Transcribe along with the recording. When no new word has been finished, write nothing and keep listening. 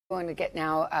Going to get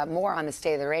now more on the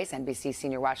state of the race. NBC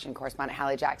senior Washington correspondent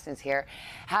Hallie Jackson's here.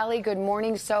 Hallie, good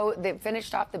morning. So they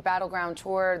finished off the battleground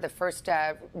tour, the first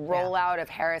rollout of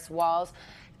Harris Walz.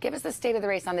 Give us the state of the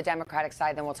race on the Democratic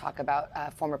side, then we'll talk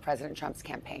about former President Trump's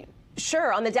campaign.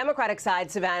 Sure. On the Democratic side,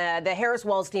 Savannah, the Harris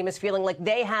Walz team is feeling like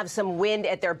they have some wind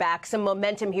at their back, some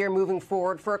momentum here moving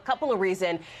forward for a couple of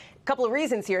reasons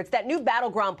here. It's that new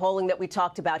battleground polling that we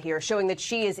talked about here, showing that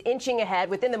she is inching ahead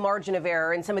within the margin of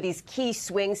error in some of these key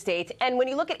swing states. And when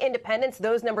you look at independents,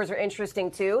 those numbers are interesting,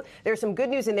 too. There's some good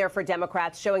news in there for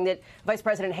Democrats, showing that Vice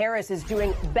President Harris is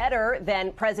doing better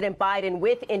than President Biden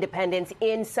with independents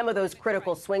in some of those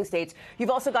critical swing states. You've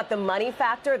also got the money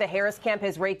factor. The Harris camp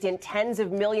has raked in tens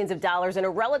of millions of dollars in a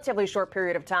relatively short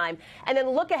period of time. And then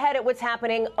look ahead at what's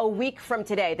happening a week from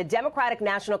today. The Democratic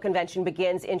National Convention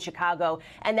begins in Chicago,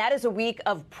 and that is a week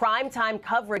of primetime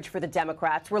coverage for the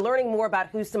Democrats. We're learning more about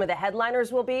who some of the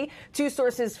headliners will be. Two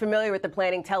sources familiar with the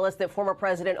planning tell us that former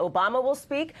President Obama will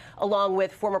speak, along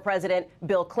with former President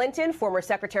Bill Clinton, former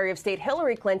Secretary of State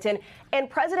Hillary Clinton, and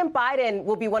President Biden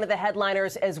will be one of the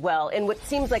headliners as well, in what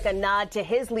seems like a nod to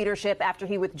his leadership after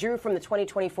he withdrew from the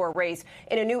 2024 race.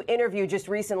 In a new interview just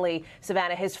recently,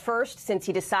 Savannah, his first since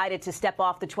he decided to step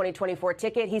off the 2024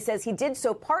 ticket, he says he did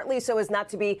so partly so as not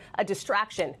to be a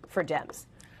distraction for Dems.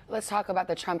 Let's talk about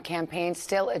the Trump campaign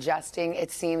still adjusting, it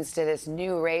seems, to this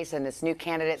new race and this new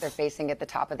candidate they're facing at the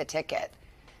top of the ticket.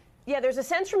 Yeah, there's a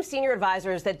sense from senior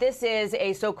advisors that this is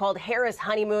a so-called Harris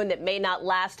honeymoon that may not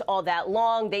last all that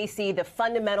long. They see the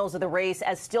fundamentals of the race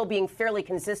as still being fairly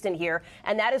consistent here,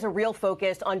 and that is a real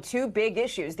focus on two big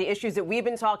issues, the issues that we've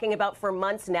been talking about for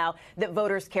months now that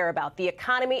voters care about, the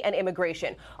economy and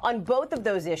immigration. On both of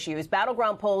those issues,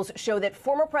 battleground polls show that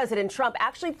former President Trump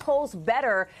actually polls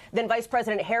better than Vice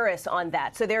President Harris on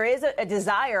that. So there is a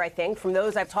desire, I think, from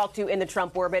those I've talked to in the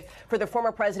Trump orbit for the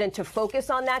former president to focus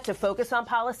on that, to focus on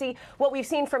policy. What we've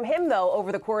seen from him, though,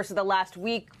 over the course of the last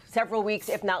week, several weeks,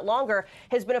 if not longer,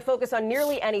 has been a focus on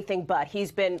nearly anything but. He's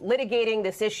been litigating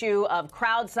this issue of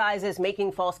crowd sizes,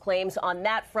 making false claims on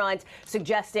that front,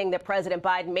 suggesting that President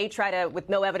Biden may try to, with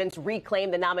no evidence, reclaim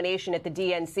the nomination at the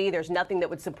DNC. There's nothing that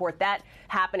would support that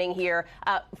happening here.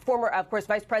 Of course,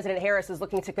 Vice President Harris is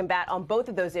looking to combat on both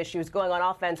of those issues, going on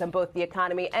offense on both the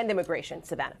economy and immigration.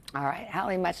 Savannah. All right,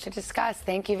 Hallie, much to discuss.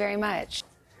 Thank you very much.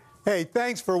 Hey,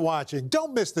 thanks for watching.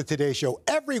 Don't miss the Today Show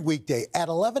every weekday at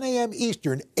 11 a.m.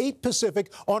 Eastern, 8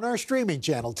 Pacific on our streaming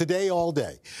channel, Today All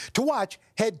Day. To watch,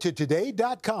 head to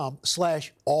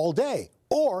today.com/allday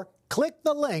or click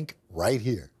the link right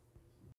here.